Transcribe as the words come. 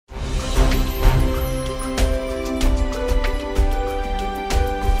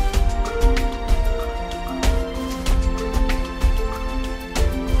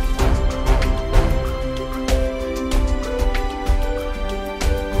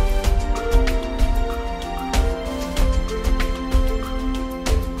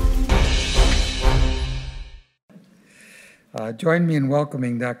Join me in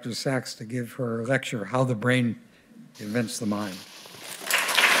welcoming Dr. Sachs to give her lecture, How the Brain Invents the Mind.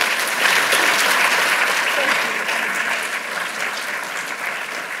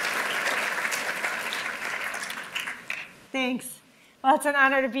 Thanks. Well, it's an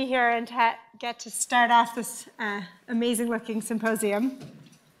honor to be here and to get to start off this amazing-looking symposium.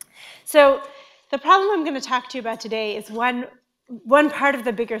 So the problem I'm going to talk to you about today is one part of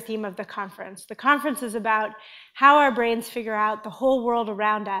the bigger theme of the conference. The conference is about how our brains figure out the whole world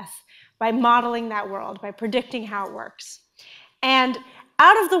around us by modeling that world, by predicting how it works. And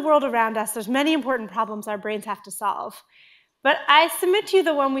out of the world around us, there's many important problems our brains have to solve. But I submit to you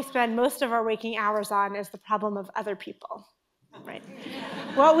the one we spend most of our waking hours on is the problem of other people, right?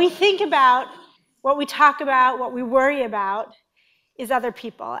 What we think about, what we talk about, what we worry about is other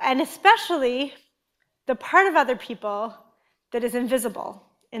people, and especially the part of other people that is invisible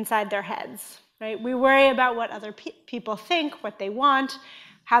inside their heads, right? We worry about what other people think, what they want,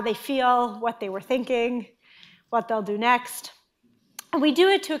 how they feel, what they were thinking, what they'll do next. And we do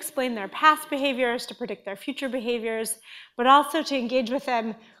it to explain their past behaviors, to predict their future behaviors, but also to engage with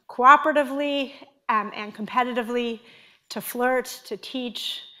them cooperatively and competitively, to flirt, to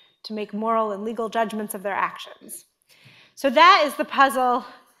teach, to make moral and legal judgments of their actions. So that is the puzzle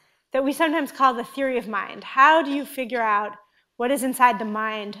that we sometimes call the theory of mind. How do you figure out what is inside the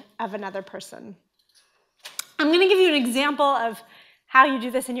mind of another person? I'm going to give you an example of how you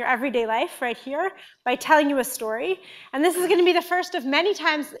do this in your everyday life right here by telling you a story. And this is going to be the first of many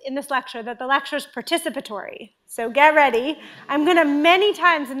times in this lecture that the lecture is participatory. So get ready. I'm going to many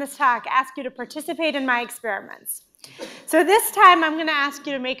times in this talk ask you to participate in my experiments. So this time I'm going to ask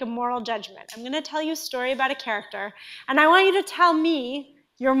you to make a moral judgment. I'm going to tell you a story about a character, and I want you to tell me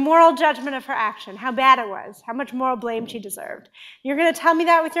your moral judgment of her action, how bad it was, how much moral blame she deserved. You're going to tell me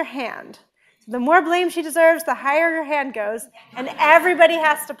that with your hand. The more blame she deserves, the higher your hand goes, and everybody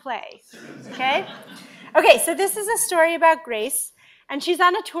has to play, okay? Okay, so this is a story about Grace, and she's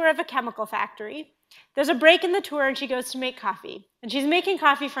on a tour of a chemical factory. There's a break in the tour, and she goes to make coffee. And she's making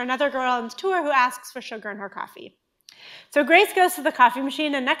coffee for another girl on the tour who asks for sugar in her coffee. So Grace goes to the coffee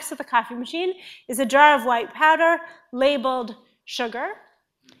machine, and next to the coffee machine is a jar of white powder labeled sugar.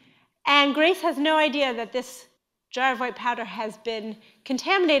 And Grace has no idea that this jar of white powder has been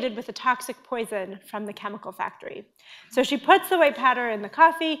contaminated with a toxic poison from the chemical factory. So she puts the white powder in the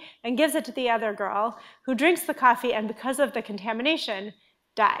coffee and gives it to the other girl, who drinks the coffee and because of the contamination,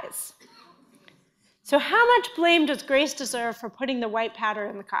 dies. So how much blame does Grace deserve for putting the white powder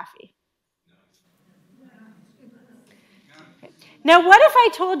in the coffee? Now, what if I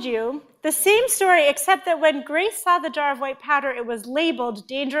told you the same story, except that when Grace saw the jar of white powder, it was labeled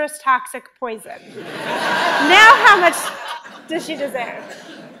dangerous toxic poison? Now how much does she deserve?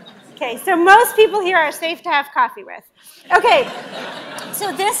 Okay, so most people here are safe to have coffee with. Okay,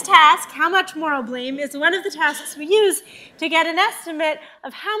 so this task, how much moral blame, is one of the tasks we use to get an estimate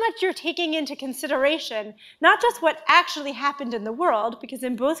of how much you're taking into consideration, not just what actually happened in the world, because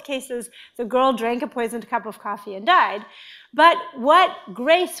in both cases, the girl drank a poisoned cup of coffee and died, but what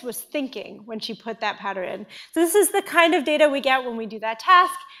Grace was thinking when she put that powder in. So this is the kind of data we get when we do that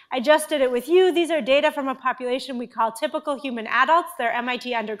task. I just did it with you. These are data from a population we call typical human adults. They're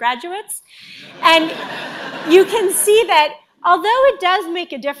MIT undergraduates. And you can see that although it does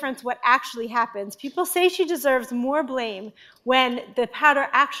make a difference what actually happens, people say she deserves more blame when the powder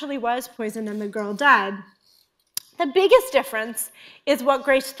actually was poisoned and the girl died. The biggest difference is what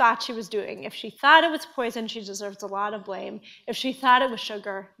Grace thought she was doing. If she thought it was poison, she deserves a lot of blame. If she thought it was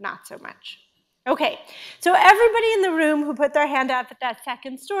sugar, not so much. Okay, so everybody in the room who put their hand up at that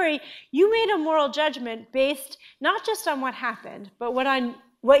second story, you made a moral judgment based not just on what happened, but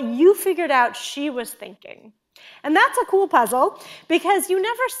what you figured out she was thinking. And that's a cool puzzle because you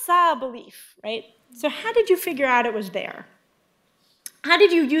never saw a belief, right? So how did you figure out it was there? How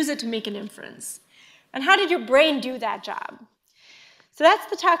did you use it to make an inference? And how did your brain do that job? So that's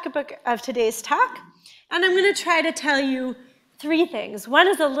the topic of today's talk. And I'm going to try to tell you three things. One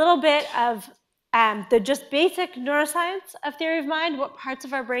is a little bit of the just basic neuroscience of theory of mind, what parts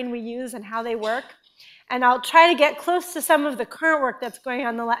of our brain we use and how they work. And I'll try to get close to some of the current work that's going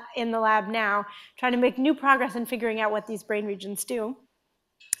on in the lab now, trying to make new progress in figuring out what these brain regions do.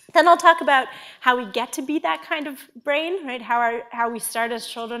 Then I'll talk about how we get to be that kind of brain, right? How we start as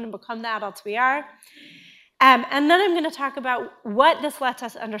children and become the adults we are. And then I'm going to talk about what this lets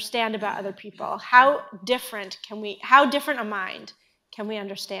us understand about other people. How different a mind can we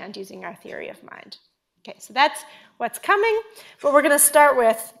understand using our theory of mind? Okay, so that's what's coming, but we're going to start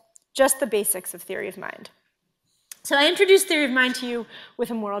with just the basics of theory of mind. So I introduced theory of mind to you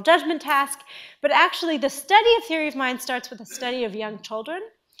with a moral judgment task, but actually the study of theory of mind starts with a study of young children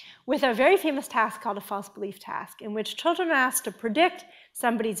with a very famous task called a false belief task, in which children are asked to predict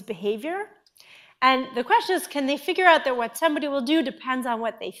somebody's behavior. And the question is, can they figure out that what somebody will do depends on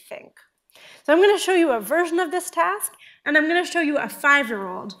what they think? So I'm going to show you a version of this task, and I'm going to show you a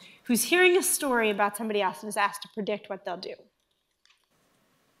 5-year-old who's hearing a story about somebody else and is asked to predict what they'll do.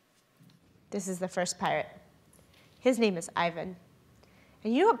 This is the first pirate. His name is Ivan.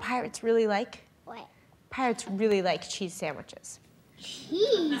 And you know what pirates really like? What? Pirates really like cheese sandwiches.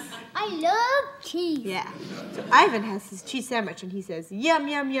 Cheese. I love cheese. Yeah. So Ivan has his cheese sandwich, and he says, yum,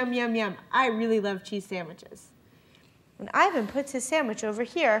 yum, yum, yum, yum. I really love cheese sandwiches. And Ivan puts his sandwich over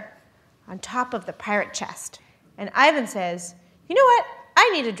here on top of the pirate chest. And Ivan says, you know what? I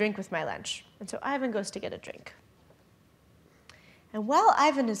need a drink with my lunch. And so Ivan goes to get a drink. And while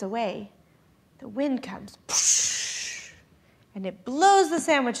Ivan is away, the wind comes, and it blows the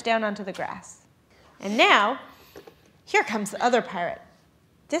sandwich down onto the grass. And now, here comes the other pirate.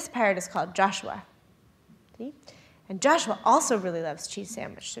 This pirate is called Joshua. See? And Joshua also really loves cheese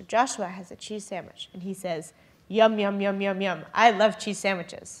sandwich. So Joshua has a cheese sandwich, and he says, yum, yum, yum, yum, yum. I love cheese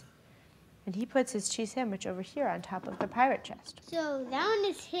sandwiches. And he puts his cheese sandwich over here on top of the pirate chest. So that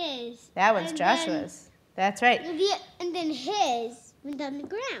one is his. That one's Joshua's. That's right. And then his went on the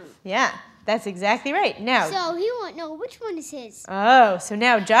ground. Yeah, that's exactly right. Now. So he won't know which one is his. Oh, so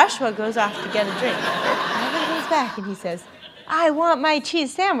now Joshua goes off to get a drink. Ivan goes back and he says, I want my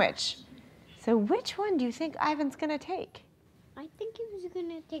cheese sandwich. So which one do you think Ivan's going to take? I think he was going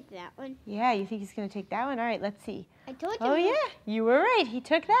to take that one. Yeah, you think he's going to take that one? All right, let's see. I told you. Oh, yeah, you were right. He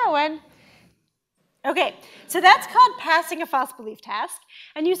took that one. Okay, so that's called passing a false belief task.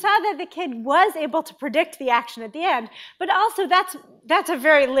 And you saw that the kid was able to predict the action at the end, but also that's a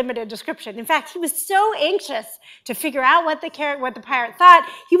very limited description. In fact, he was so anxious to figure out what the pirate thought,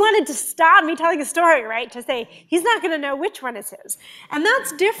 he wanted to stop me telling a story, right, to say he's not going to know which one is his. And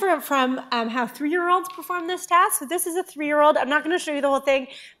that's different from how 3-year-olds perform this task. So this is a 3-year-old. I'm not going to show you the whole thing,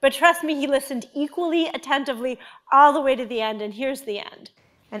 but trust me, he listened equally attentively all the way to the end, and here's the end.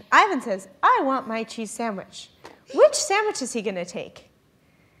 And Ivan says, I want my cheese sandwich. Which sandwich is he going to take?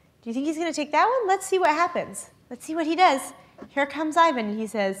 Do you think he's going to take that one? Let's see what happens. Let's see what he does. Here comes Ivan, and he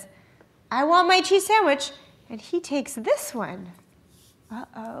says, I want my cheese sandwich. And he takes this one.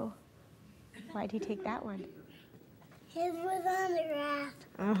 Uh-oh. Why'd he take that one? His was on the grass.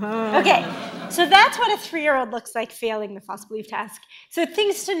 Okay, so that's what a 3-year-old looks like failing the false belief task. So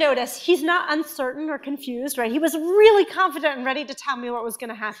things to notice, he's not uncertain or confused, right? He was really confident and ready to tell me what was going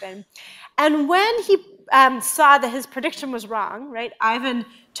to happen. And when he saw that his prediction was wrong, right, Ivan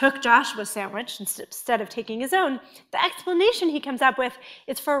took Joshua's sandwich instead of taking his own, the explanation he comes up with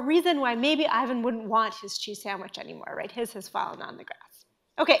is for a reason why maybe Ivan wouldn't want his cheese sandwich anymore, right? His has fallen on the grass.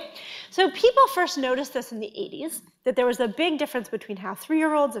 Okay, so people first noticed this in the 80s, that there was a big difference between how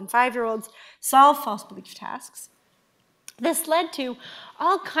 3-year-olds and 5-year-olds solve false belief tasks. This led to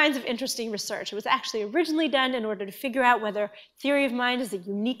all kinds of interesting research. It was actually originally done in order to figure out whether theory of mind is a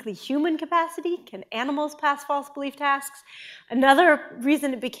uniquely human capacity. Can animals pass false belief tasks? Another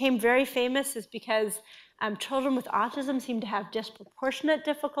reason it became very famous is because children with autism seem to have disproportionate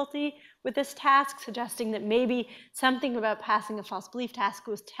difficulty with this task, suggesting that maybe something about passing a false belief task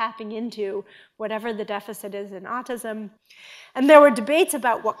was tapping into whatever the deficit is in autism. And there were debates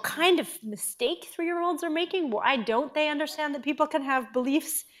about what kind of mistake 3-year-olds are making. Why don't they understand that people can have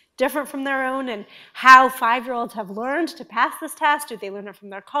beliefs different from their own, and how 5-year-olds have learned to pass this test? Do they learn it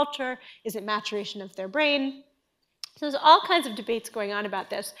from their culture? Is it maturation of their brain? So there's all kinds of debates going on about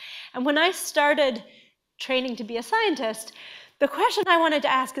this. And when I started training to be a scientist, the question I wanted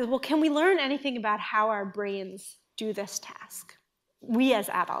to ask is, well, can we learn anything about how our brains do this task, we as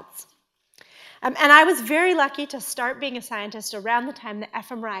adults? And I was very lucky to start being a scientist around the time that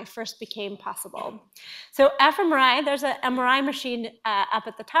fMRI first became possible. So fMRI, there's an MRI machine up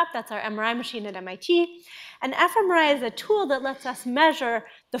at the top. That's our MRI machine at MIT. And fMRI is a tool that lets us measure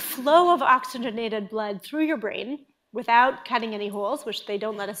the flow of oxygenated blood through your brain without cutting any holes, which they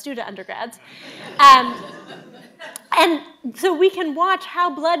don't let us do to undergrads. And so we can watch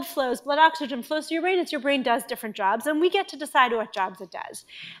how blood oxygen flows through your brain as your brain does different jobs, and we get to decide what jobs it does.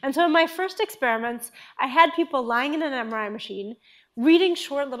 And so in my first experiments, I had people lying in an MRI machine reading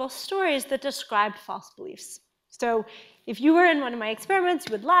short little stories that described false beliefs. So if you were in one of my experiments,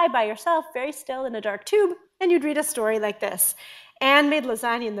 you would lie by yourself, very still in a dark tube, and you'd read a story like this. Anne made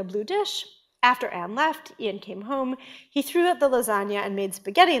lasagna in the blue dish. After Anne left, Ian came home. He threw out the lasagna and made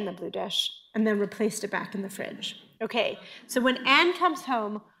spaghetti in the blue dish, and then replaced it back in the fridge. Okay, so when Anne comes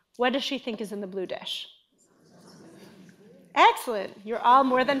home, what does she think is in the blue dish? Excellent. You're all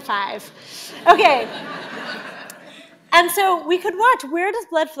more than 5. Okay. And so we could watch where does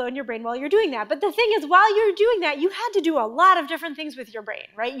blood flow in your brain while you're doing that. But the thing is, while you're doing that, you had to do a lot of different things with your brain,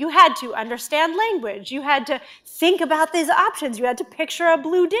 right? You had to understand language. You had to think about these options. You had to picture a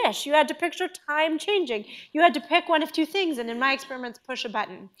blue dish. You had to picture time changing. You had to pick one of 2 things, and in my experiments, push a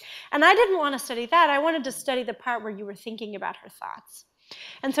button. And I didn't want to study that. I wanted to study the part where you were thinking about her thoughts.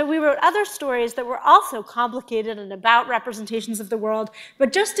 And so we wrote other stories that were also complicated and about representations of the world,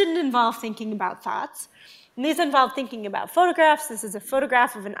 but just didn't involve thinking about thoughts. And these involve thinking about photographs. This is a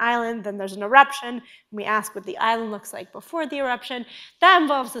photograph of an island, then there's an eruption, and we ask what the island looks like before the eruption. That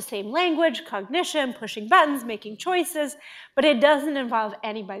involves the same language, cognition, pushing buttons, making choices, but it doesn't involve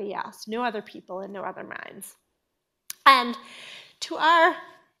anybody else, no other people and no other minds. And to our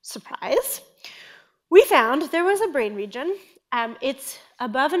surprise, we found there was a brain region. It's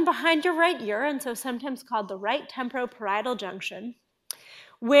above and behind your right ear, and so sometimes called the right temporoparietal junction,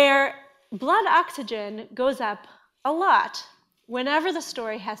 where blood oxygen goes up a lot whenever the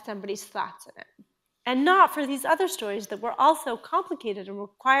story has somebody's thoughts in it, and not for these other stories that were also complicated and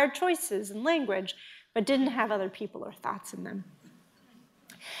required choices and language, but didn't have other people or thoughts in them.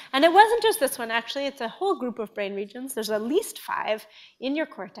 And it wasn't just this one, actually. It's a whole group of brain regions. There's at least 5 in your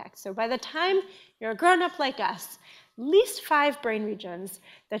cortex. So by the time you're a grown-up like us, at least 5 brain regions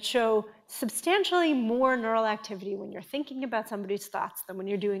that show substantially more neural activity when you're thinking about somebody's thoughts than when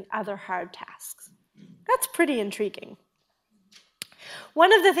you're doing other hard tasks. That's pretty intriguing.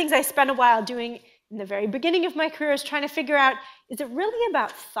 One of the things I spent a while doing in the very beginning of my career is trying to figure out, is it really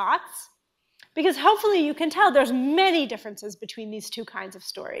about thoughts? Because hopefully you can tell there's many differences between these 2 kinds of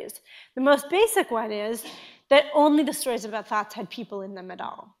stories. The most basic one is that only the stories about thoughts had people in them at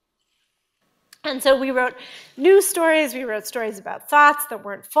all. And so we wrote news stories. We wrote stories about thoughts that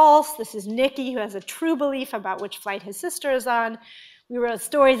weren't false. This is Nicky, who has a true belief about which flight his sister is on. We wrote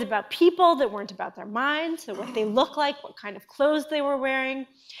stories about people that weren't about their minds, so what they look like, what kind of clothes they were wearing.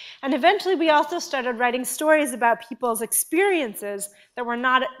 And eventually we also started writing stories about people's experiences that were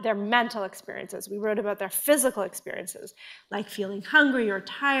not their mental experiences. We wrote about their physical experiences, like feeling hungry or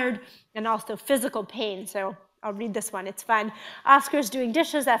tired, and also physical pain. So I'll read this one, it's fun. Oscar's doing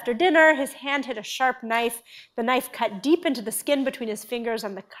dishes after dinner. His hand hit a sharp knife. The knife cut deep into the skin between his fingers,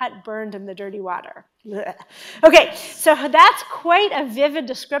 and the cut burned in the dirty water. Blech. Okay, so that's quite a vivid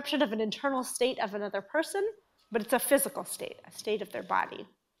description of an internal state of another person, but it's a physical state, a state of their body.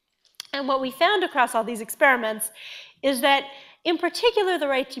 And what we found across all these experiments is that, in particular, the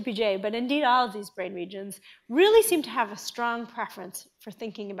right TPJ, but indeed all of these brain regions, really seem to have a strong preference for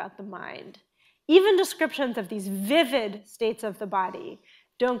thinking about the mind. Even descriptions of these vivid states of the body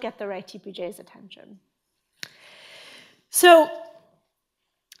don't get the right TPJ's attention. So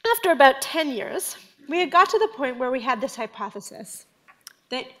after about 10 years, we had got to the point where we had this hypothesis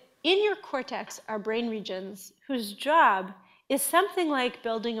that in your cortex are brain regions whose job is something like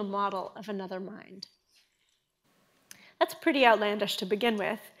building a model of another mind. That's pretty outlandish to begin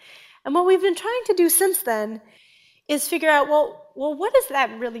with. And what we've been trying to do since then is figure out, well, what does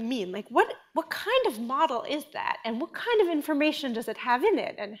that really mean? Like, what kind of model is that? And what kind of information does it have in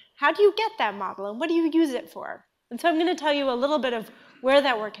it? And how do you get that model? And what do you use it for? And so I'm going to tell you a little bit of where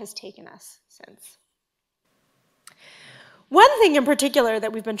that work has taken us since. One thing in particular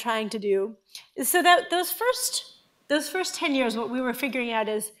that we've been trying to do is so that those first 10 years, what we were figuring out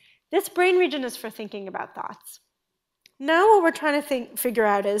is this brain region is for thinking about thoughts. Now what we're trying to figure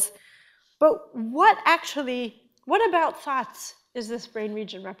out is, but what about thoughts is this brain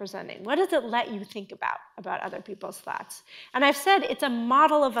region representing? What does it let you think about other people's thoughts? And I've said it's a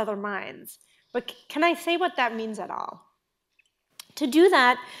model of other minds, but can I say what that means at all? To do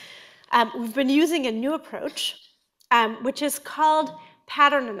that, we've been using a new approach, which is called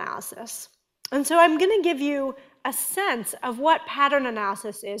pattern analysis. And so I'm going to give you a sense of what pattern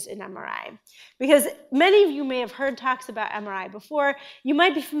analysis is in MRI. Because many of you may have heard talks about MRI before. You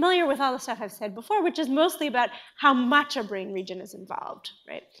might be familiar with all the stuff I've said before, which is mostly about how much a brain region is involved,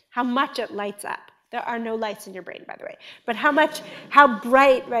 right? How much it lights up. There are no lights in your brain, by the way. But how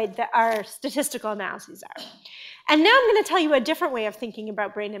bright, right, our statistical analyses are. And now I'm going to tell you a different way of thinking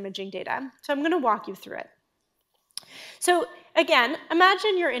about brain imaging data. So I'm going to walk you through it. So again,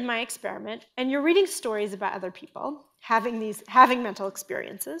 imagine you're in my experiment and you're reading stories about other people having mental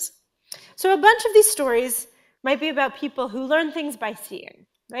experiences. So a bunch of these stories might be about people who learn things by seeing,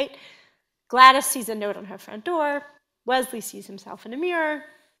 right? Gladys sees a note on her front door. Wesley sees himself in a mirror.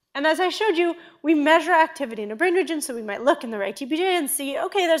 And as I showed you, we measure activity in a brain region, so we might look in the right TPJ and see,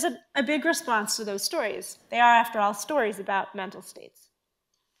 okay, there's a big response to those stories. They are, after all, stories about mental states.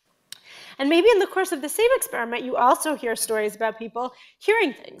 And maybe in the course of the same experiment, you also hear stories about people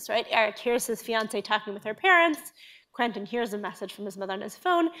hearing things, right? Eric hears his fiance talking with her parents. Quentin hears a message from his mother on his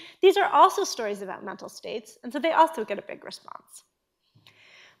phone. These are also stories about mental states, and so they also get a big response.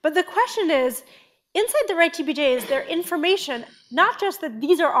 But the question is, inside the right TPJ is there information, not just that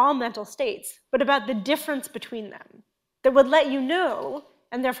these are all mental states, but about the difference between them that would let you know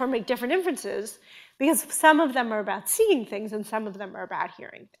and therefore make different inferences, because some of them are about seeing things and some of them are about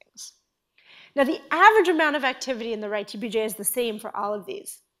hearing things. Now, the average amount of activity in the right TPJ is the same for all of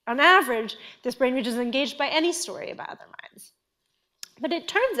these. On average, this brain region is engaged by any story about other minds. But it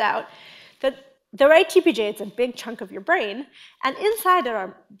turns out that the right TPJ, it's a big chunk of your brain, and inside there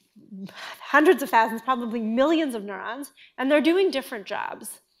are hundreds of thousands, probably millions of neurons, and they're doing different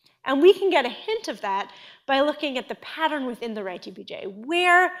jobs. And we can get a hint of that by looking at the pattern within the right TPJ,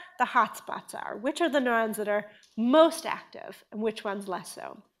 where the hotspots are, which are the neurons that are most active and which ones less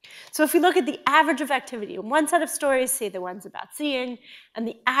so. So if we look at the average of activity in one set of stories, say the ones about seeing, and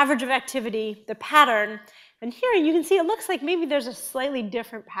the average of activity, the pattern, and hearing, you can see it looks like maybe there's a slightly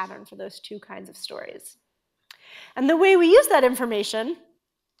different pattern for those two kinds of stories. And the way we use that information,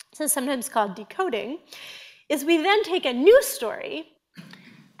 so sometimes called decoding, is we then take a new story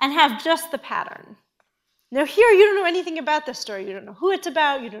and have just the pattern. Now here, you don't know anything about this story. You don't know who it's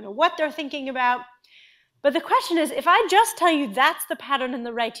about. You don't know what they're thinking about. But the question is, if I just tell you that's the pattern in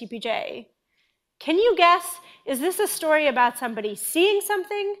the right TPJ, can you guess, is this a story about somebody seeing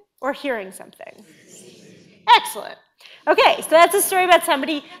something or hearing something? Excellent. Okay, so that's a story about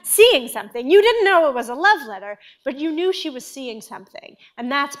somebody seeing something. You didn't know it was a love letter, but you knew she was seeing something,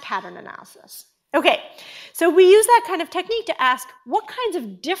 and that's pattern analysis. Okay, so we use that kind of technique to ask what kinds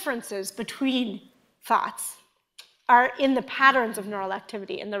of differences between thoughts are in the patterns of neural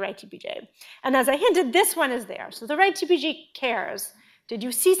activity in the right TPJ. And as I hinted, this one is there. So the right TPJ cares. Did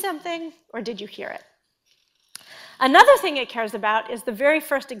you see something or did you hear it? Another thing it cares about is the very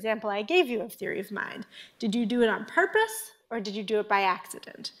first example I gave you of theory of mind. Did you do it on purpose or did you do it by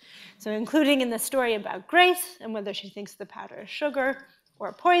accident? So including in the story about Grace and whether she thinks the powder is sugar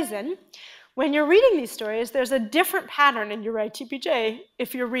or poison, when you're reading these stories, there's a different pattern in your right TPJ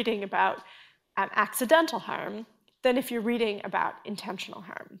if you're reading about accidental harm than if you're reading about intentional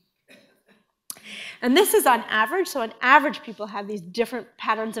harm. And this is on average, so on average people have these different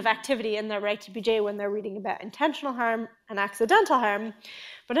patterns of activity in their right TPJ when they're reading about intentional harm and accidental harm.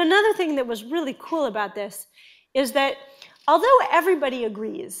 But another thing that was really cool about this is that although everybody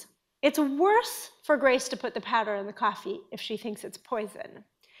agrees, it's worse for Grace to put the powder in the coffee if she thinks it's poison.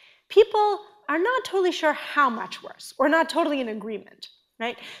 People are not totally sure how much worse, or not totally in agreement,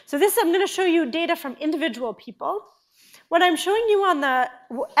 right? So this, I'm going to show you data from individual people. What I'm showing you on the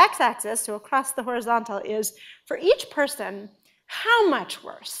x-axis, so across the horizontal, is for each person, how much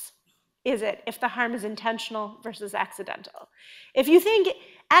worse is it if the harm is intentional versus accidental? If you think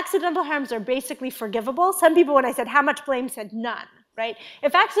accidental harms are basically forgivable, some people, when I said how much blame, said none, right?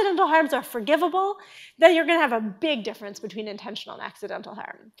 If accidental harms are forgivable, then you're going to have a big difference between intentional and accidental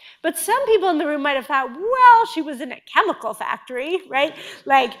harm. But some people in the room might have thought, well, she was in a chemical factory, right?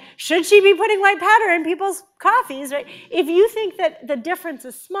 Like, should she be putting white powder in people's coffees, right? If you think that the difference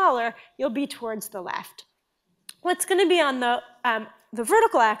is smaller, you'll be towards the left. What's going to be on the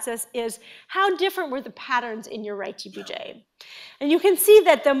vertical axis is how different were the patterns in your right TPJ. And you can see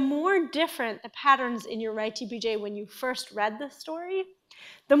that the more different the patterns in your right TPJ when you first read the story,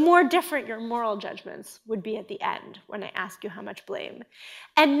 the more different your moral judgments would be at the end when I ask you how much blame.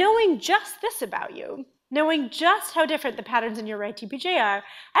 And knowing just this about you, knowing just how different the patterns in your right TPJ are,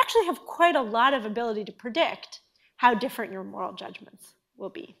 I actually have quite a lot of ability to predict how different your moral judgments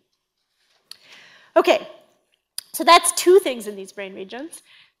will be. Okay. So that's two things in these brain regions.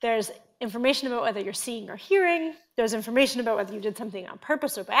 There's information about whether you're seeing or hearing. There's information about whether you did something on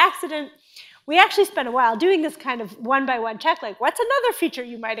purpose or by accident. We actually spent a while doing this kind of one-by-one check, like what's another feature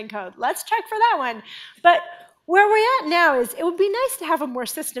you might encode? Let's check for that one. But where we're at now is it would be nice to have a more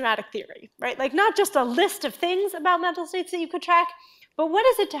systematic theory, right? Like not just a list of things about mental states that you could track, but what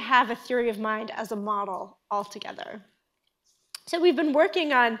is it to have a theory of mind as a model altogether? So we've been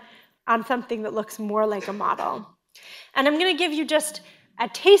working on something that looks more like a model. And I'm going to give you just a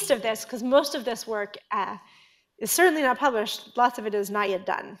taste of this, because most of this work is certainly not published. Lots of it is not yet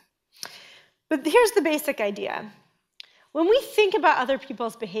done. But here's the basic idea. When we think about other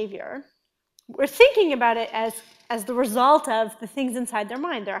people's behavior, we're thinking about it as the result of the things inside their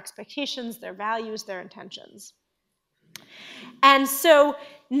mind, their expectations, their values, their intentions. And so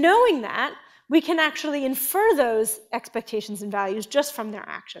knowing that, we can actually infer those expectations and values just from their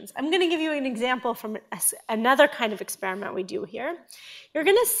actions. I'm going to give you an example from another kind of experiment we do here. You're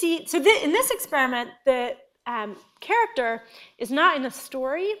going to see, so in this experiment, the character is not in a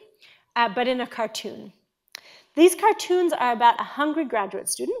story, but in a cartoon. These cartoons are about a hungry graduate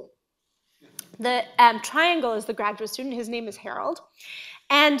student. The triangle is the graduate student. His name is Harold.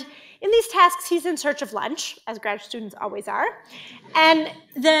 And in these tasks, he's in search of lunch, as graduate students always are. And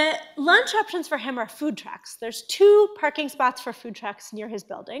the lunch options for him are food trucks. There's 2 parking spots for food trucks near his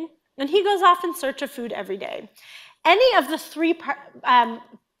building. And he goes off in search of food every day. Any of the 3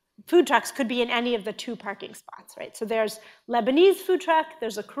 food trucks could be in any of the 2 parking spots, right? So there's Lebanese food truck,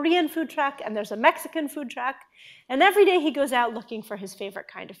 there's a Korean food truck, and there's a Mexican food truck. And every day he goes out looking for his favorite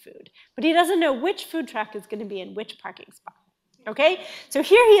kind of food. But he doesn't know which food truck is going to be in which parking spot. Okay, so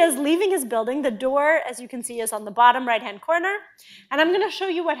here he is leaving his building. The door, as you can see, is on the bottom right-hand corner. And I'm going to show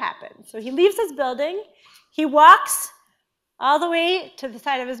you what happens. So he leaves his building. He walks all the way to the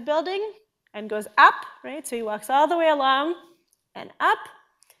side of his building and goes up, right? So he walks all the way along and up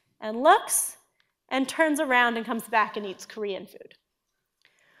and looks and turns around and comes back and eats Korean food.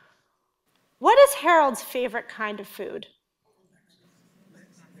 What is Harold's favorite kind of food?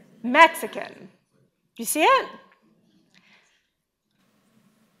 Mexican. You see it?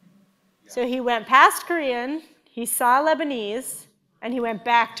 So he went past Korean, he saw Lebanese, and he went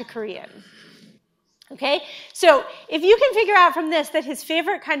back to Korean. Okay? So if you can figure out from this that his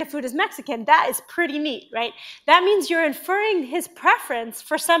favorite kind of food is Mexican, that is pretty neat, right? That means you're inferring his preference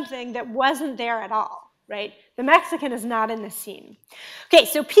for something that wasn't there at all, right? The Mexican is not in the scene. Okay,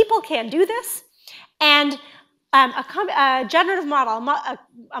 so people can do this, and a generative model,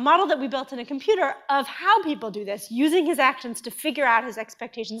 a model that we built in a computer of how people do this, using his actions to figure out his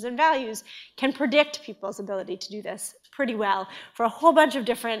expectations and values, can predict people's ability to do this pretty well for a whole bunch of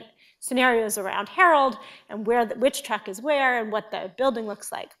different scenarios around Harold and which truck is where and what the building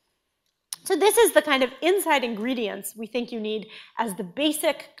looks like. So this is the kind of inside ingredients we think you need as the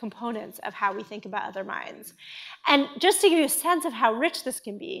basic components of how we think about other minds. And just to give you a sense of how rich this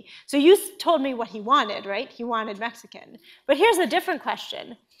can be, so you told me what he wanted, right? He wanted Mexican. But here's a different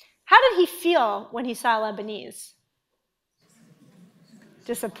question. How did he feel when he saw Lebanese?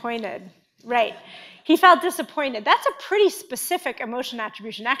 Disappointed, right. He felt disappointed. That's a pretty specific emotion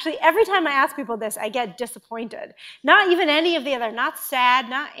attribution. Actually, every time I ask people this, I get disappointed. Not even any of the other, not sad,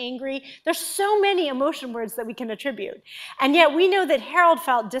 not angry. There's so many emotion words that we can attribute. And yet we know that Harold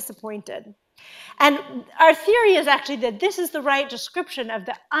felt disappointed. And our theory is actually that this is the right description of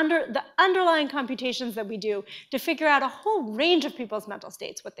the underlying computations that we do to figure out a whole range of people's mental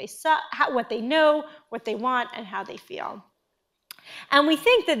states, what they saw, what they know, what they want, and how they feel. And we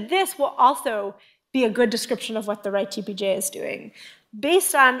think that this will also be a good description of what the right TPJ is doing,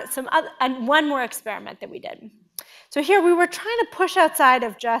 based on one more experiment that we did. So here we were trying to push outside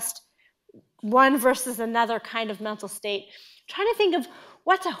of just one versus another kind of mental state, trying to think of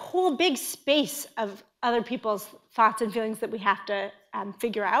what's a whole big space of other people's thoughts and feelings that we have to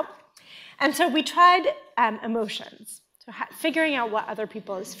figure out. And so we tried emotions, so figuring out what other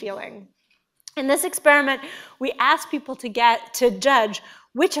people is feeling. In this experiment, we asked people to judge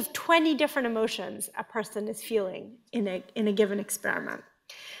which of 20 different emotions a person is feeling in a given experiment.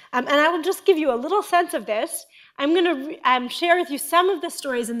 And I will just give you a little sense of this. I'm going to share with you some of the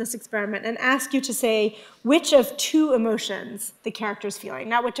stories in this experiment and ask you to say which of 2 emotions the character is feeling,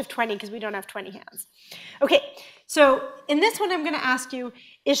 not which of 20, because we don't have 20 hands. Okay, so in this one, I'm going to ask you,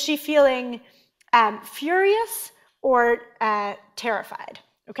 is she feeling furious or terrified?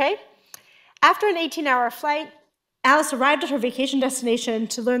 Okay? After an 18-hour flight, Alice arrived at her vacation destination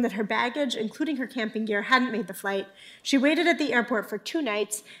to learn that her baggage, including her camping gear, hadn't made the flight. She waited at the airport for 2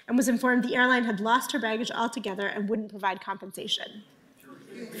 nights and was informed the airline had lost her baggage altogether and wouldn't provide compensation.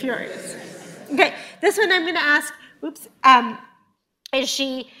 Furious. Okay, this one I'm going to ask, is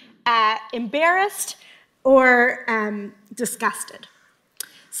she embarrassed or disgusted?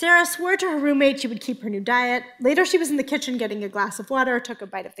 Sarah swore to her roommate she would keep her new diet. Later, she was in the kitchen getting a glass of water, took a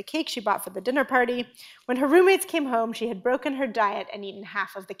bite of the cake she bought for the dinner party. When her roommates came home, she had broken her diet and eaten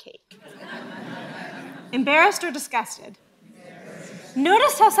half of the cake. Embarrassed or disgusted?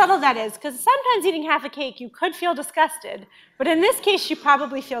 Notice how subtle that is, because sometimes eating half a cake, you could feel disgusted. But in this case, she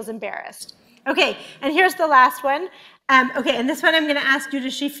probably feels embarrassed. Okay, and here's the last one. Okay, and this one I'm going to ask you,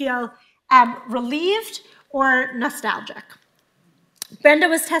 does she feel relieved or nostalgic? Brenda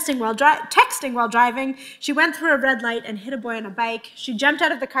was texting while driving. She went through a red light and hit a boy on a bike. She jumped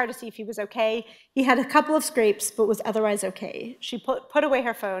out of the car to see if he was okay. He had a couple of scrapes, but was otherwise okay. She put away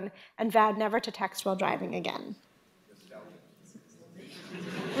her phone and vowed never to text while driving again.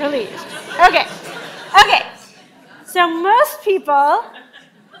 Relieved. Okay. Okay. So most people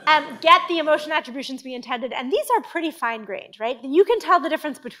get the emotion attributions we intended, and these are pretty fine-grained, right? You can tell the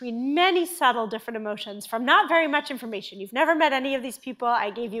difference between many subtle different emotions from not very much information. You've never met any of these people. I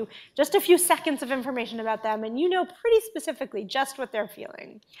gave you just a few seconds of information about them, and you know pretty specifically just what they're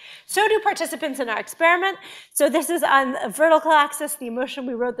feeling. So do participants in our experiment. So this is on a vertical axis, the emotion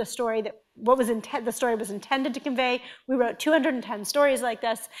we wrote the story that the story was intended to convey. We wrote 210 stories like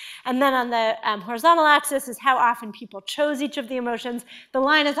this. And then on the horizontal axis is how often people chose each of the emotions. The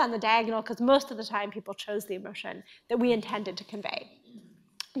line is on the diagonal because most of the time people chose the emotion that we intended to convey.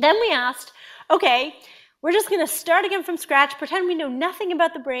 Then we asked, okay, we're just going to start again from scratch, pretend we know nothing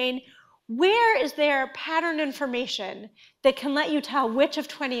about the brain. Where is there pattern information that can let you tell which of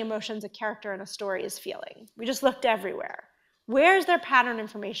 20 emotions a character in a story is feeling? We just looked everywhere. Where is there pattern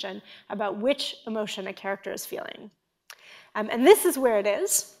information about which emotion a character is feeling? And this is where it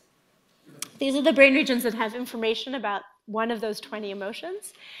is. These are the brain regions that have information about one of those 20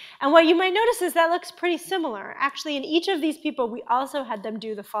 emotions. And what you might notice is that looks pretty similar. Actually, in each of these people, we also had them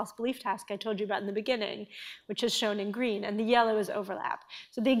do the false belief task I told you about in the beginning, which is shown in green, and the yellow is overlap.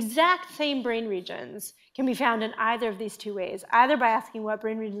 So the exact same brain regions can be found in either of these two ways, either by asking what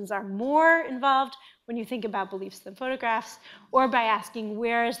brain regions are more involved when you think about beliefs than photographs, or by asking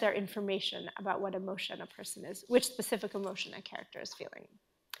where is there information about what emotion a person is, which specific emotion a character is feeling.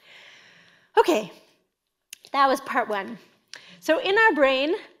 Okay, that was part one. So in our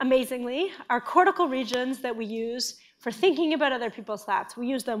brain, amazingly, our cortical regions that we use for thinking about other people's thoughts, we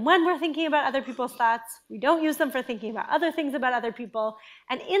use them when we're thinking about other people's thoughts. We don't use them for thinking about other things about other people.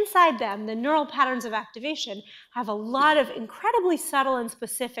 And inside them, the neural patterns of activation have a lot of incredibly subtle and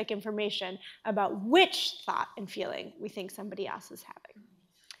specific information about which thought and feeling we think somebody else is having.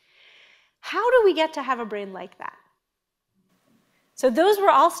 How do we get to have a brain like that? So those were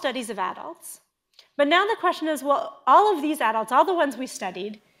all studies of adults. But now the question is, well, all of these adults, all the ones we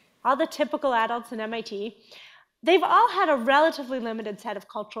studied, all the typical adults in MIT, they've all had a relatively limited set of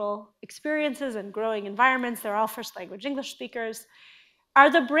cultural experiences and growing environments. They're all first language English speakers.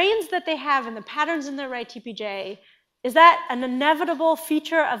 Are the brains that they have and the patterns in their right TPJ, is that an inevitable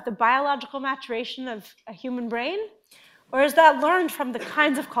feature of the biological maturation of a human brain? Or is that learned from the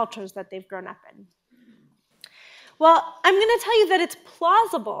kinds of cultures that they've grown up in? Well, I'm going to tell you that it's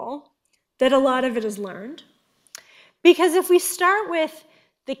plausible that a lot of it is learned. Because if we start with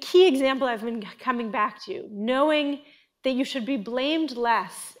the key example I've been coming back to, knowing that you should be blamed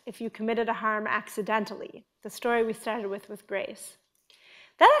less if you committed a harm accidentally, the story we started with Grace,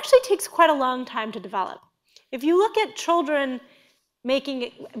 that actually takes quite a long time to develop. If you look at children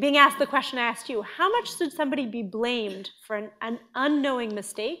being asked the question I asked you, how much should somebody be blamed for an unknowing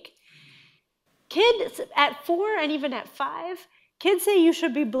mistake? Kids at 4 and even at 5, kids say you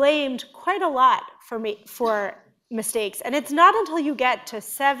should be blamed quite a lot for mistakes. And it's not until you get to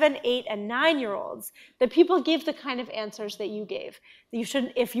 7, 8, and 9-year-olds that people give the kind of answers that you gave. That you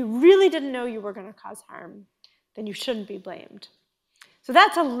shouldn't, if you really didn't know you were going to cause harm, then you shouldn't be blamed. So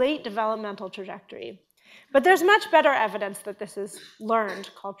that's a late developmental trajectory. But there's much better evidence that this is learned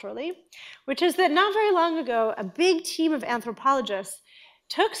culturally, which is that not very long ago, a big team of anthropologists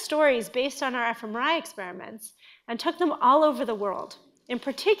took stories based on our fMRI experiments and took them all over the world, in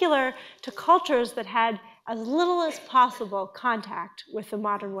particular to cultures that had as little as possible contact with the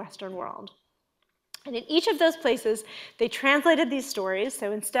modern Western world. And in each of those places, they translated these stories.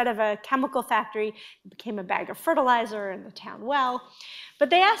 So instead of a chemical factory, it became a bag of fertilizer in the town well. But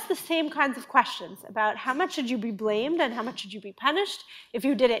they asked the same kinds of questions about how much should you be blamed and how much should you be punished if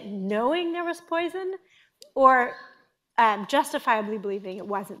you did it knowing there was poison or justifiably believing it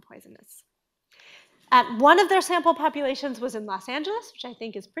wasn't poisonous. One of their sample populations was in Los Angeles, which I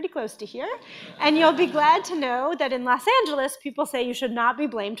think is pretty close to here. And you'll be glad to know that in Los Angeles, people say you should not be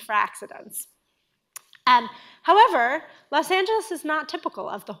blamed for accidents. However, Los Angeles is not typical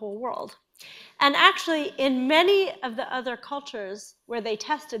of the whole world. And actually, in many of the other cultures where they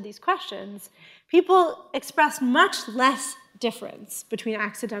tested these questions, people expressed much less difference between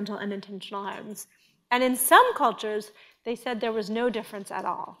accidental and intentional harms. And in some cultures, they said there was no difference at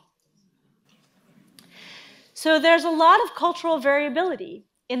all. So there's a lot of cultural variability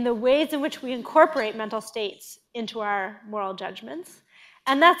in the ways in which we incorporate mental states into our moral judgments.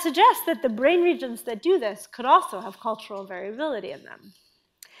 And that suggests that the brain regions that do this could also have cultural variability in them.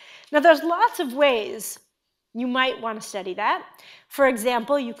 Now, there's lots of ways you might want to study that. For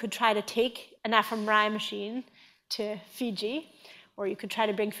example, you could try to take an fMRI machine to Fiji, or you could try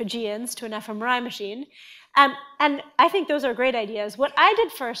to bring Fijians to an fMRI machine. And I think those are great ideas. What I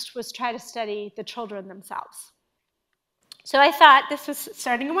did first was try to study the children themselves. So I thought, this was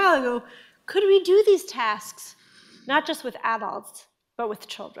starting a while ago, could we do these tasks not just with adults, but with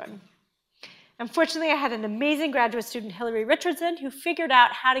children? Unfortunately, I had an amazing graduate student, Hillary Richardson, who figured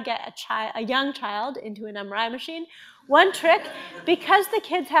out how to get a young child into an MRI machine. One trick, because the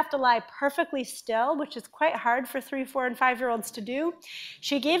kids have to lie perfectly still, which is quite hard for 3, 4, and 5-year-olds to do,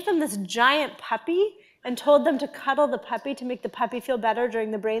 she gave them this giant puppy and told them to cuddle the puppy to make the puppy feel better during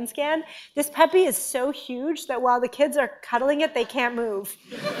the brain scan. This puppy is so huge that while the kids are cuddling it, they can't move.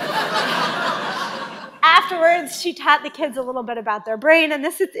 Afterwards, she taught the kids a little bit about their brain, and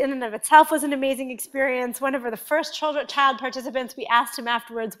this in and of itself was an amazing experience. One of the first child participants, we asked him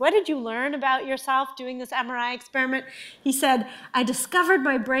afterwards, what did you learn about yourself doing this MRI experiment? He said, I discovered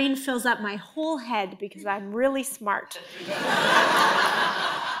my brain fills up my whole head because I'm really smart.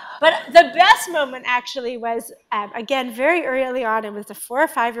 But the best moment actually was, again, very early on. It was a 4 or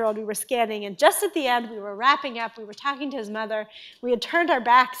 5-year-old we were scanning, and just at the end, we were wrapping up. We were talking to his mother. We had turned our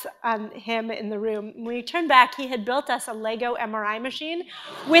backs on him in the room. When we turned back, he had built us a Lego MRI machine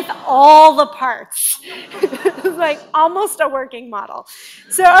with all the parts. It was like almost a working model.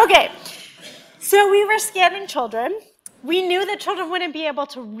 So, okay. So we were scanning children. We knew that children wouldn't be able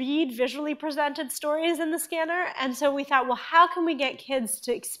to read visually presented stories in the scanner, and so we thought, well, how can we get kids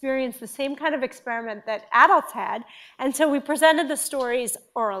to experience the same kind of experiment that adults had? And so we presented the stories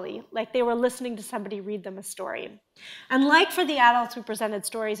orally, like they were listening to somebody read them a story. And like for the adults, we presented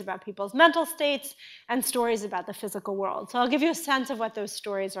stories about people's mental states and stories about the physical world. So I'll give you a sense of what those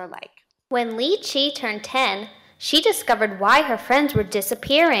stories are like. When Li Qi turned 10, she discovered why her friends were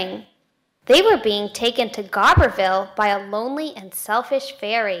disappearing. They were being taken to Gobberville by a lonely and selfish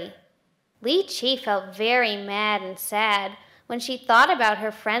fairy. Li Qi felt very mad and sad when she thought about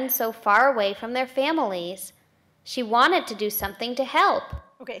her friends so far away from their families. She wanted to do something to help.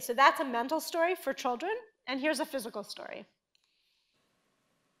 Okay, so that's a mental story for children, and here's a physical story.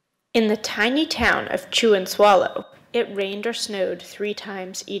 In the tiny town of Chew and Swallow, it rained or snowed 3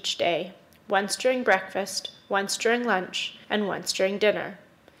 times each day, once during breakfast, once during lunch, and once during dinner.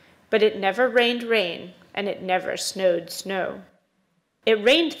 But it never rained rain, and it never snowed snow. It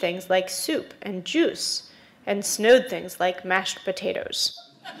rained things like soup and juice, and snowed things like mashed potatoes.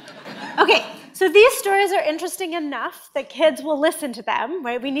 Okay, so these stories are interesting enough that kids will listen to them,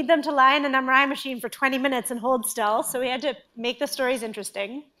 right? We need them to lie in an MRI machine for 20 minutes and hold still, so we had to make the stories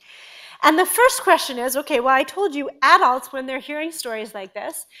interesting. And the first question is, okay, well, I told you adults, when they're hearing stories like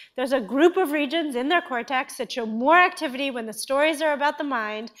this, there's a group of regions in their cortex that show more activity when the stories are about the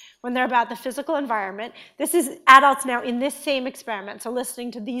mind, when they're about the physical environment. This is adults now in this same experiment, so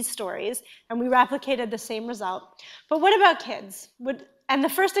listening to these stories, and we replicated the same result. But what about kids? And the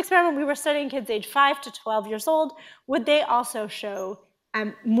first experiment, we were studying kids age 5 to 12 years old. Would they also show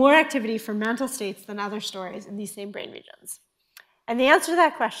more activity for mental states than other stories in these same brain regions? And the answer to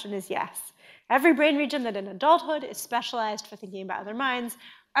that question is yes. Every brain region that in adulthood is specialized for thinking about other minds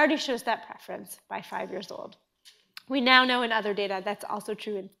already shows that preference by 5 years old. We now know in other data that's also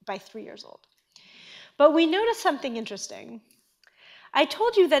true by 3 years old. But we noticed something interesting. I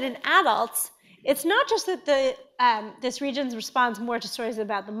told you that in adults, it's not just that this region responds more to stories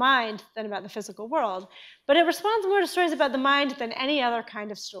about the mind than about the physical world, but it responds more to stories about the mind than any other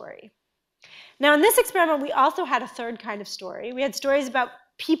kind of story. Now, in this experiment, we also had a third kind of story. We had stories about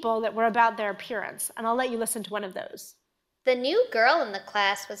people that were about their appearance, and I'll let you listen to one of those. The new girl in the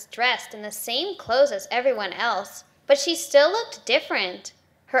class was dressed in the same clothes as everyone else, but she still looked different.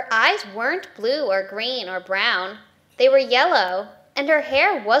 Her eyes weren't blue or green or brown. They were yellow, and her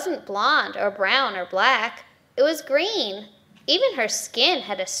hair wasn't blonde or brown or black. It was green. Even her skin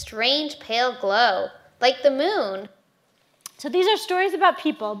had a strange pale glow, like the moon. So these are stories about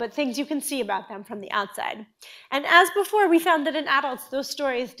people, but things you can see about them from the outside. And as before, we found that in adults, those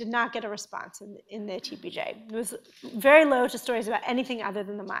stories did not get a response in the TPJ. It was very low to stories about anything other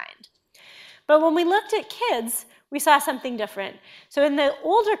than the mind. But when we looked at kids, we saw something different. So in the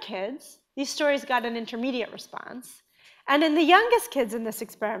older kids, these stories got an intermediate response. And in the youngest kids in this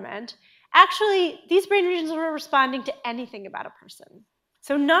experiment, actually, these brain regions were responding to anything about a person.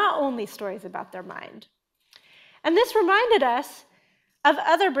 So not only stories about their mind. And this reminded us of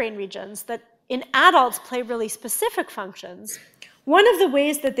other brain regions that in adults play really specific functions. One of the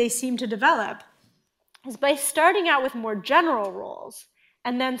ways that they seem to develop is by starting out with more general roles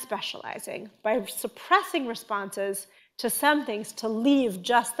and then specializing, by suppressing responses to some things to leave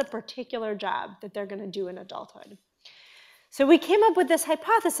just the particular job that they're going to do in adulthood. So we came up with this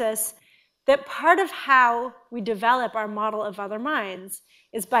hypothesis that part of how we develop our model of other minds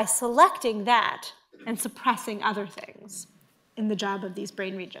is by selecting that and suppressing other things in the job of these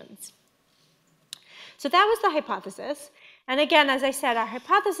brain regions. So that was the hypothesis. And again, as I said, our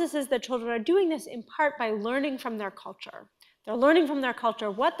hypothesis is that children are doing this in part by learning from their culture. They're learning from their culture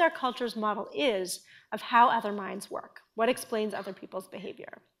what their culture's model is of how other minds work, what explains other people's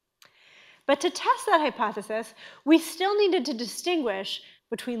behavior. But to test that hypothesis, we still needed to distinguish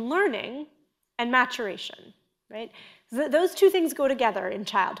between learning and maturation, right? Those two things go together in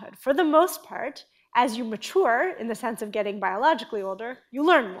childhood. For the most part, as you mature, in the sense of getting biologically older, you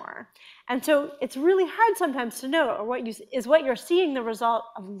learn more. And so it's really hard sometimes to know, is what you're seeing the result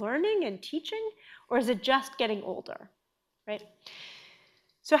of learning and teaching, or is it just getting older, right?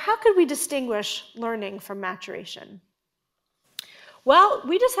 So how could we distinguish learning from maturation? Well,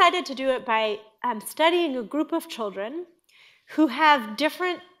 we decided to do it by studying a group of children who have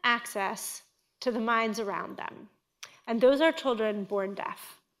different access to the minds around them. And those are children born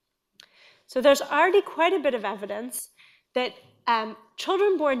deaf. So there's already quite a bit of evidence that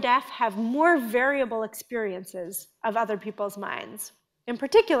children born deaf have more variable experiences of other people's minds. In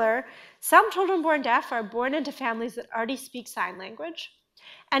particular, some children born deaf are born into families that already speak sign language.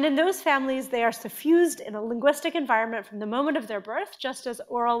 And in those families, they are suffused in a linguistic environment from the moment of their birth, just as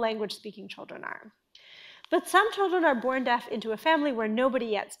oral language speaking children are. But some children are born deaf into a family where nobody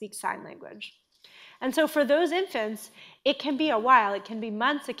yet speaks sign language. And so for those infants, it can be a while, it can be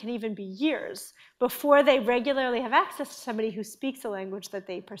months, it can even be years before they regularly have access to somebody who speaks a language that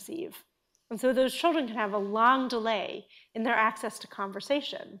they perceive. And so those children can have a long delay in their access to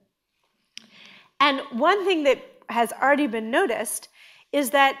conversation. And one thing that has already been noticed is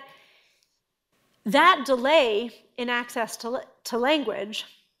that that delay in access to language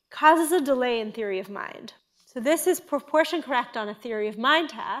causes a delay in theory of mind. So this is proportion correct on a theory of mind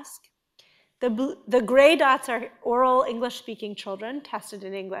task. The gray dots are oral English-speaking children tested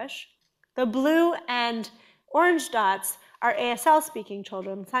in English. The blue and orange dots are ASL-speaking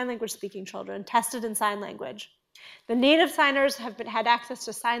children, sign language-speaking children, tested in sign language. The native signers have had access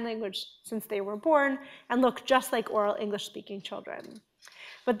to sign language since they were born and look just like oral English-speaking children.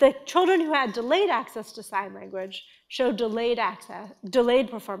 But the children who had delayed access to sign language showed delayed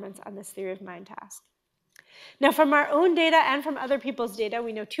performance on this theory of mind task. Now, from our own data and from other people's data,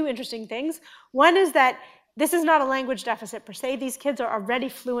 we know two interesting things. One is that this is not a language deficit per se. These kids are already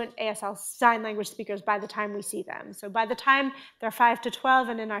fluent ASL sign language speakers by the time we see them. So by the time they're 5 to 12,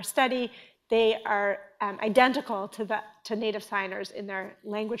 and in our study, they are identical to native signers in their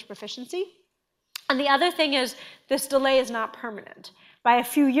language proficiency. And the other thing is this delay is not permanent. By a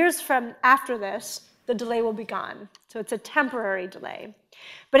few years from after this, the delay will be gone. So it's a temporary delay.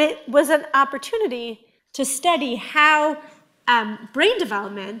 But it was an opportunity to study how brain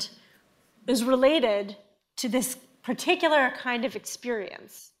development is related to this particular kind of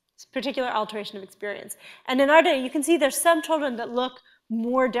experience, this particular alteration of experience. And in our data, you can see there's some children that look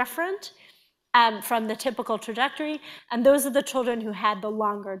more different from the typical trajectory, and those are the children who had the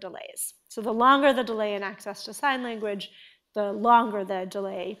longer delays. So the longer the delay in access to sign language, the longer the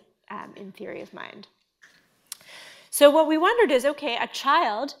delay in theory of mind. So what we wondered is, okay, a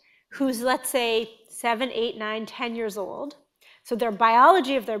child who's, let's say, 7, 8, 9, 10 years old, so their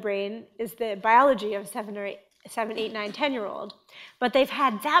biology of their brain is the biology of a 7, 8, 9, 10-year-old, but they've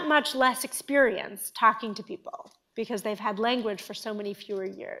had that much less experience talking to people because they've had language for so many fewer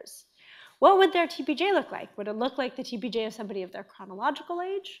years. What would their TPJ look like? Would it look like the TPJ of somebody of their chronological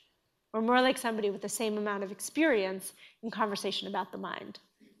age, or more like somebody with the same amount of experience in conversation about the mind?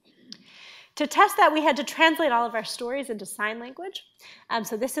 To test that, we had to translate all of our stories into sign language.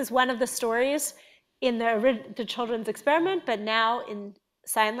 So this is one of the stories in the children's experiment, but now in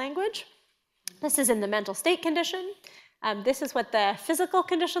sign language. This is in the mental state condition. This is what the physical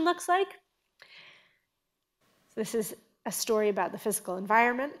condition looks like. So this is a story about the physical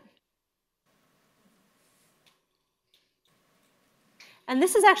environment. And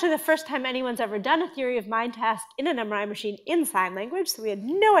this is actually the first time anyone's ever done a theory of mind task in an MRI machine in sign language, so we had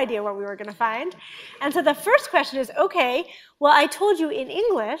no idea what we were going to find. And so the first question is, okay, well, I told you in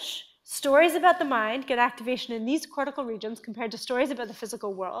English, stories about the mind get activation in these cortical regions compared to stories about the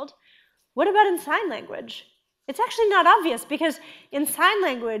physical world. What about in sign language? It's actually not obvious, because in sign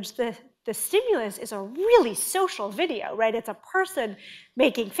language, the stimulus is a really social video, right? It's a person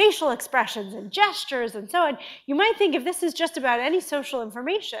making facial expressions and gestures and so on. You might think if this is just about any social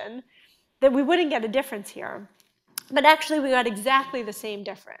information, that we wouldn't get a difference here. But actually, we got exactly the same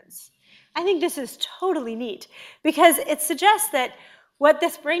difference. I think this is totally neat, because it suggests that what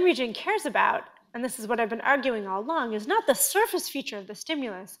this brain region cares about, and this is what I've been arguing all along, is not the surface feature of the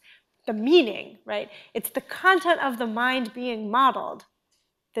stimulus, the meaning, right? It's the content of the mind being modeled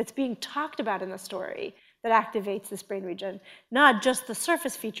that's being talked about in the story that activates this brain region, not just the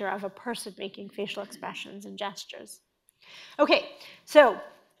surface feature of a person making facial expressions and gestures. Okay, so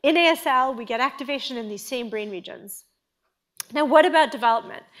in ASL, we get activation in these same brain regions. Now, what about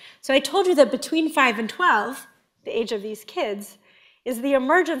development? So I told you that between 5 and 12, the age of these kids, is the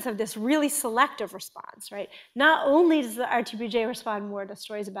emergence of this really selective response, right? Not only does the RTBJ respond more to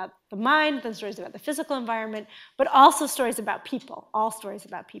stories about the mind than stories about the physical environment, but also stories about people, all stories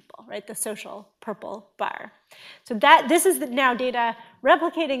about people, right? The social purple bar. So this is now data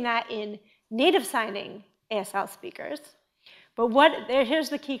replicating that in native signing ASL speakers. But here's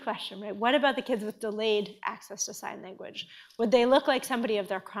the key question, right? What about the kids with delayed access to sign language? Would they look like somebody of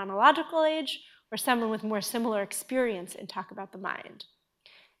their chronological age or someone with more similar experience in talk about the mind?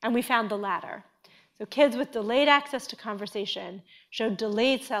 And we found the latter. So kids with delayed access to conversation showed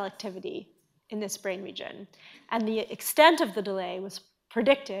delayed selectivity in this brain region. And the extent of the delay was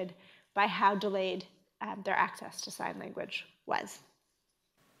predicted by how delayed their access to sign language was.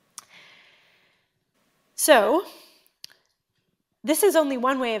 So this is only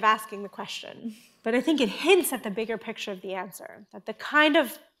one way of asking the question, but I think it hints at the bigger picture of the answer, that the kind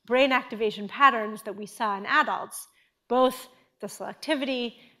of brain activation patterns that we saw in adults, both the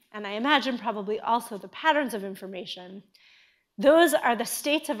selectivity and I imagine probably also the patterns of information, those are the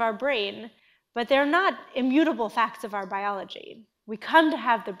states of our brain, but they're not immutable facts of our biology. We come to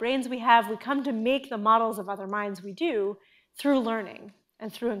have the brains we have, we come to make the models of other minds we do through learning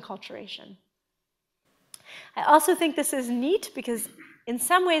and through enculturation. I also think this is neat because in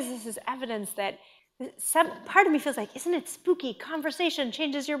some ways this is evidence that some part of me feels like, isn't it spooky? Conversation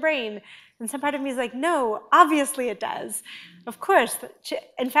changes your brain. And some part of me is like, no, obviously it does. Of course.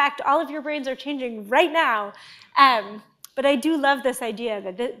 In fact, all of your brains are changing right now. But I do love this idea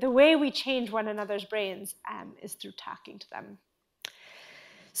that the way we change one another's brains is through talking to them.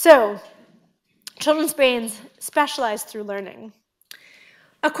 So children's brains specialize through learning.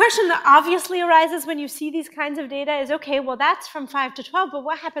 A question that obviously arises when you see these kinds of data is, okay, well, that's from 5 to 12, but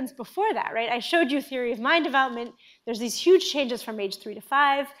what happens before that, right? I showed you theory of mind development. There's these huge changes from age 3 to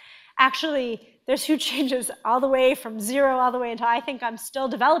 5. Actually, there's huge changes all the way from 0 all the way until I think I'm still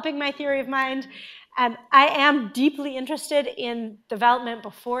developing my theory of mind. I am deeply interested in development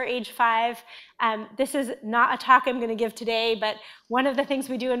before age 5. This is not a talk I'm going to give today, but one of the things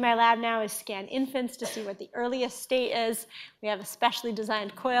we do in my lab now is scan infants to see what the earliest state is. We have a specially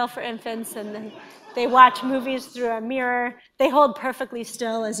designed coil for infants, and then they watch movies through a mirror. They hold perfectly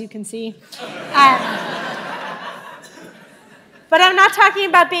still, as you can see. But I'm not talking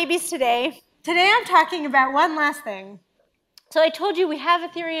about babies today. Today I'm talking about one last thing. So I told you we have a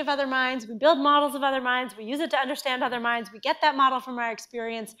theory of other minds, we build models of other minds, we use it to understand other minds, we get that model from our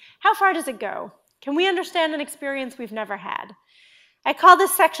experience. How far does it go? Can we understand an experience we've never had? I call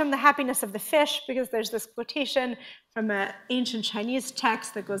this section the happiness of the fish because there's this quotation from an ancient Chinese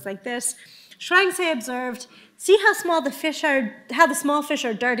text that goes like this. Shuangzi observed, see how small the fish are, how the small fish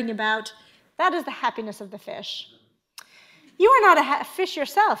are darting about. That is the happiness of the fish. You are not a fish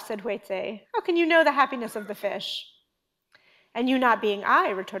yourself, said Huizhi. How can you know the happiness of the fish? And you not being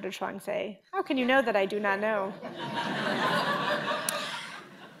I, retorted Shuangzi. How can you know that I do not know?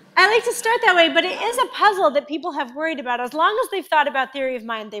 I like to start that way, but it is a puzzle that people have worried about. As long as they've thought about theory of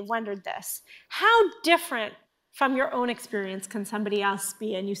mind, they've wondered this. How different from your own experience can somebody else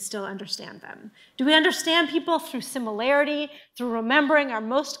be and you still understand them? Do we understand people through similarity, through remembering our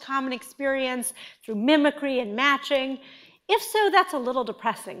most common experience, through mimicry and matching? If so, that's a little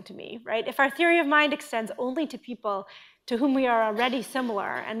depressing to me, right? If our theory of mind extends only to people to whom we are already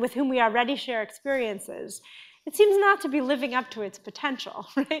similar and with whom we already share experiences, it seems not to be living up to its potential,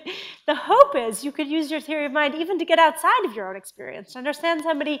 right? The hope is you could use your theory of mind even to get outside of your own experience, to understand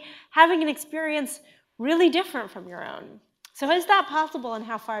somebody having an experience really different from your own. So is that possible, and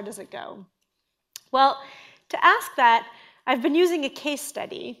how far does it go? Well, to ask that, I've been using a case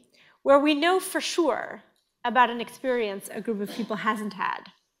study where we know for sure about an experience a group of people hasn't had.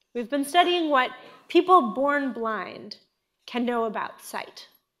 We've been studying what people born blind can know about sight.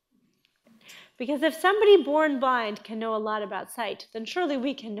 Because if somebody born blind can know a lot about sight, then surely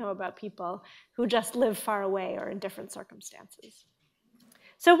we can know about people who just live far away or in different circumstances.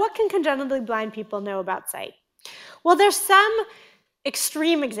 So what can congenitally blind people know about sight? Well, there's some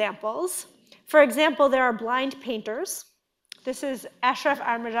extreme examples. For example, there are blind painters. This is Ashraf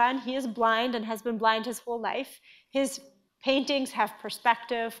Armajan. He is blind and has been blind his whole life. His paintings have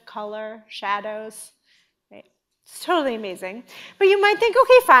perspective, color, shadows. Right? It's totally amazing. But you might think,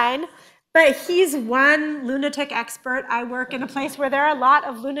 okay, fine. But he's one lunatic expert. I work in a place where there are a lot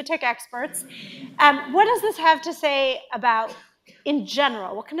of lunatic experts. What does this have to say about, in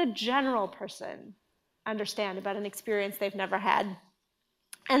general, what can a general person understand about an experience they've never had?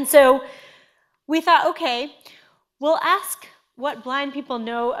 And so we thought, okay, we'll ask what blind people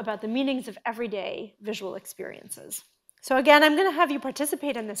know about the meanings of everyday visual experiences. So again, I'm going to have you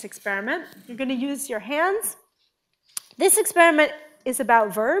participate in this experiment. You're going to use your hands. This experiment is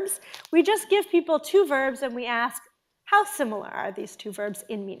about verbs. We just give people 2 verbs and we ask, how similar are these 2 verbs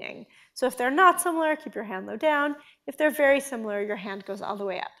in meaning? So if they're not similar, keep your hand low down. If they're very similar, your hand goes all the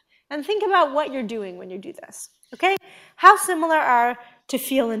way up. And think about what you're doing when you do this, okay? How similar are to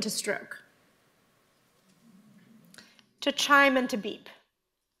feel and to stroke? To chime and to beep?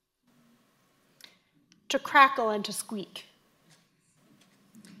 To crackle and to squeak?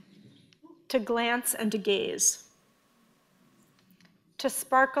 To glance and to gaze? To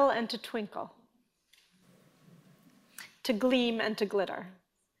sparkle and to twinkle? To gleam and to glitter?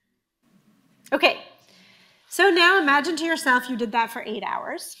 Okay, so now imagine to yourself you did that for 8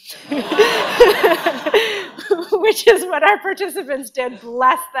 hours, which is what our participants did,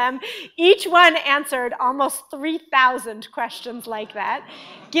 bless them. Each one answered almost 3,000 questions like that,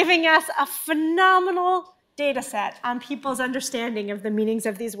 giving us a phenomenal data set on people's understanding of the meanings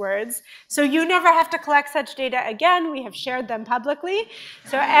of these words. So you never have to collect such data again. We have shared them publicly.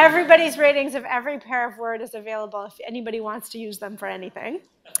 So everybody's ratings of every pair of word is available if anybody wants to use them for anything.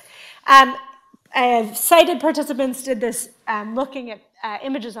 Sighted participants did this looking at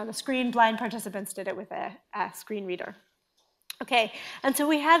images on the screen. Blind participants did it with a screen reader. Okay, and so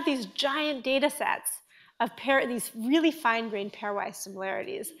we had these giant data sets of these really fine-grained pairwise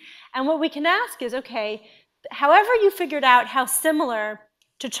similarities. And what we can ask is, okay, however you figured out how similar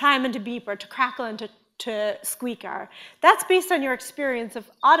to chime and to beep or to crackle and to squeak are, that's based on your experience of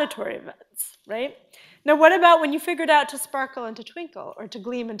auditory events, right? Now, what about when you figured out to sparkle and to twinkle or to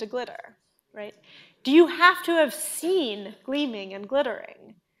gleam and to glitter, right? Do you have to have seen gleaming and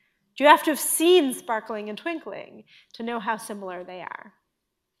glittering? Do you have to have seen sparkling and twinkling to know how similar they are?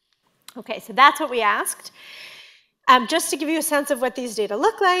 Okay, so that's what we asked. Just to give you a sense of what these data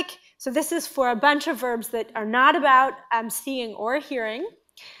look like, so this is for a bunch of verbs that are not about seeing or hearing.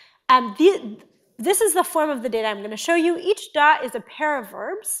 This is the form of the data I'm going to show you. Each dot is a pair of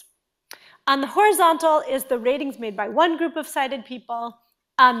verbs. On the horizontal is the ratings made by one group of sighted people.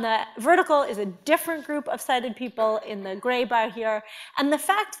 On the vertical is a different group of sighted people in the gray bar here. And the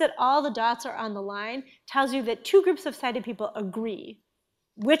fact that all the dots are on the line tells you that 2 groups of sighted people agree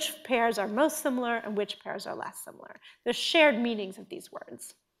which pairs are most similar and which pairs are less similar. There's shared meanings of these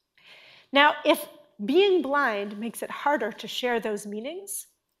words. Now, if being blind makes it harder to share those meanings,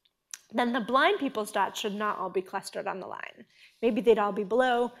 then the blind people's dots should not all be clustered on the line. Maybe they'd all be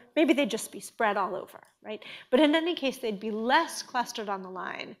below, maybe they'd just be spread all over, right? But in any case, they'd be less clustered on the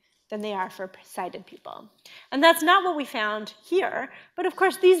line than they are for sighted people. And that's not what we found here, but of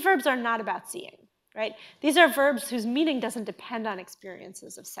course, these verbs are not about seeing, right? These are verbs whose meaning doesn't depend on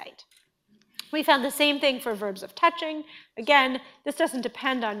experiences of sight. We found the same thing for verbs of touching. Again, this doesn't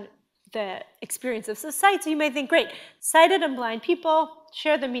depend on the experience of sight, so you may think, great, sighted and blind people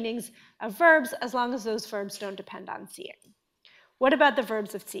share the meanings of verbs as long as those verbs don't depend on seeing. What about the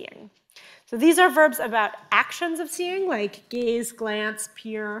verbs of seeing? So these are verbs about actions of seeing, like gaze, glance,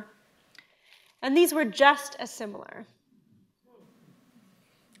 peer. And these were just as similar.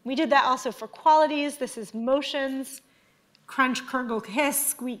 We did that also for qualities. This is motions, crunch, gurgle, hiss,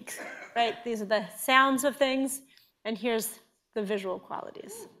 squeak, right? These are the sounds of things. And here's the visual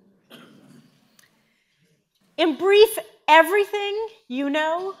qualities. In brief, everything you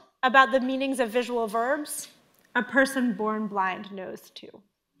know about the meanings of visual verbs, a person born blind knows too.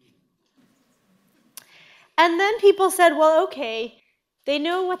 And then people said, well, okay, they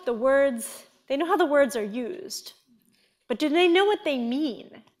know how the words are used, but do they know what they mean?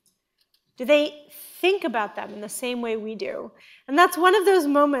 Do they think about them in the same way we do? And that's one of those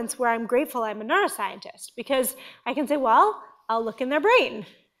moments where I'm grateful I'm a neuroscientist, because I can say, well, I'll look in their brain,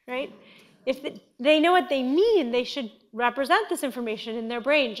 right? If they know what they mean, they should represent this information in their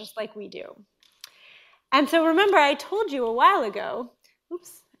brain just like we do. And so remember, I told you a while ago,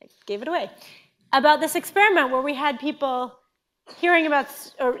 oops, I gave it away, about this experiment where we had people hearing about,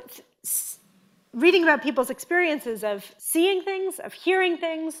 or reading about people's experiences of seeing things, of hearing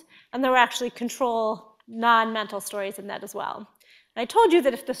things, and there were actually control non-mental stories in that as well. And I told you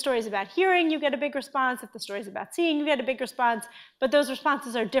that if the story is about hearing, you get a big response. If the story is about seeing, you get a big response. But those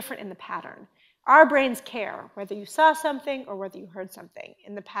responses are different in the pattern. Our brains care whether you saw something or whether you heard something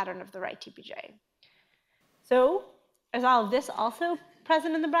in the pattern of the right TPJ. So is all of this also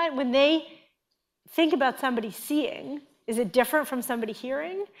present in the brain? When they think about somebody seeing, is it different from somebody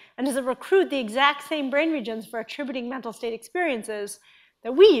hearing? And does it recruit the exact same brain regions for attributing mental state experiences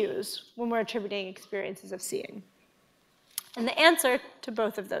that we use when we're attributing experiences of seeing? And the answer to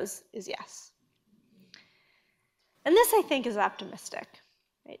both of those is yes. And this, I think, is optimistic.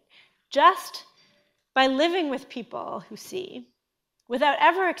 Right? Just by living with people who see, without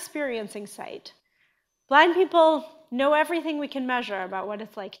ever experiencing sight, blind people know everything we can measure about what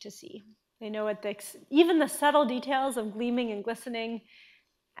it's like to see. They know even the subtle details of gleaming and glistening,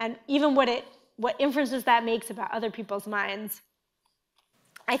 and even what inferences that makes about other people's minds.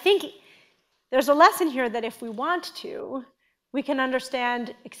 I think there's a lesson here that if we want to, we can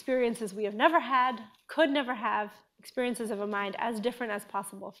understand experiences we have never had, could never have, experiences of a mind as different as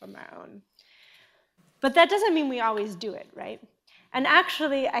possible from our own. But that doesn't mean we always do it, right? And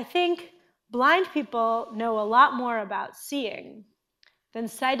actually, I think blind people know a lot more about seeing than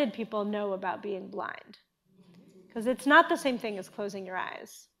sighted people know about being blind. Because it's not the same thing as closing your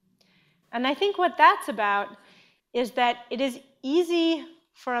eyes. And I think what that's about is that it is easy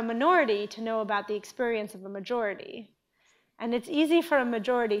for a minority to know about the experience of a majority. And it's easy for a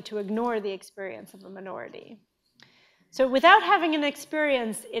majority to ignore the experience of a minority. So without having an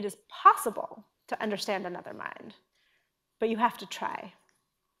experience, it is possible to understand another mind. But you have to try.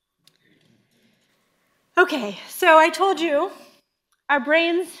 Okay, so I told you our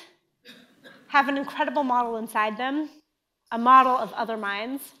brains have an incredible model inside them, a model of other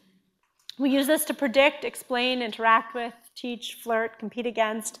minds. We use this to predict, explain, interact with, teach, flirt, compete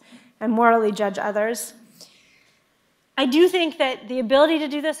against, and morally judge others. I do think that the ability to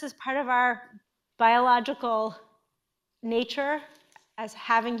do this is part of our biological nature as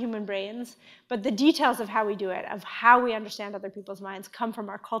having human brains, but the details of how we do it, of how we understand other people's minds, come from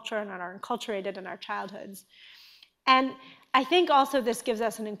our culture and are enculturated in our childhoods. And I think also this gives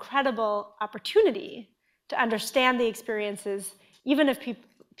us an incredible opportunity to understand the experiences, even of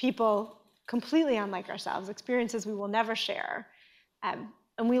people completely unlike ourselves, experiences we will never share. And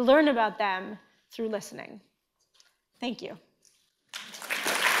we learn about them through listening. Thank you.